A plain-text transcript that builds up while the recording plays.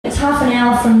half an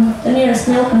hour from the nearest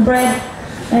milk and bread,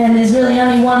 and there's really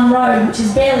only one road, which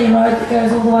is barely a road that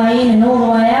goes all the way in and all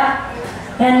the way out.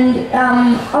 And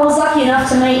I was lucky enough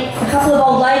to meet a couple of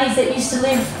old ladies that used to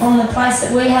live on the place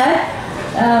that we had.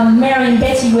 Mary and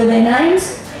Betty were their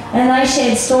names, and they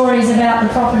shared stories about the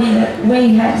property that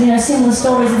we had, you know, similar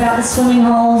stories about the swimming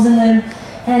holes and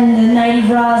the native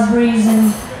raspberries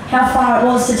and how far it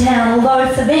was to town, although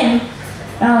for them,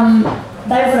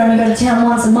 they would only go to town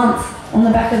once a month on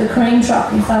the back of the cream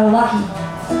truck if they were lucky.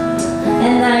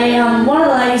 And they, one of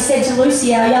the ladies said to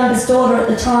Lucy, our youngest daughter at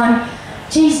the time,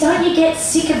 "Geez, don't you get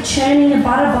sick of churning the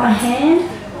butter by hand?"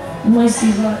 And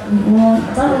Lucy's like, "Well,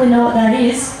 I don't really know what that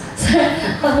is." So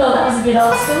I thought that was a bit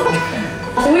old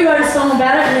school. So we wrote a song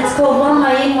about it, and it's called One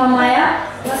Way In, One Way Out.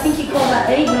 I think you call that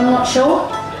E, but I'm not sure.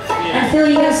 And Phil,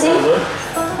 you going to sing?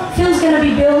 Phil's going to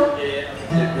be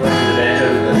Bill.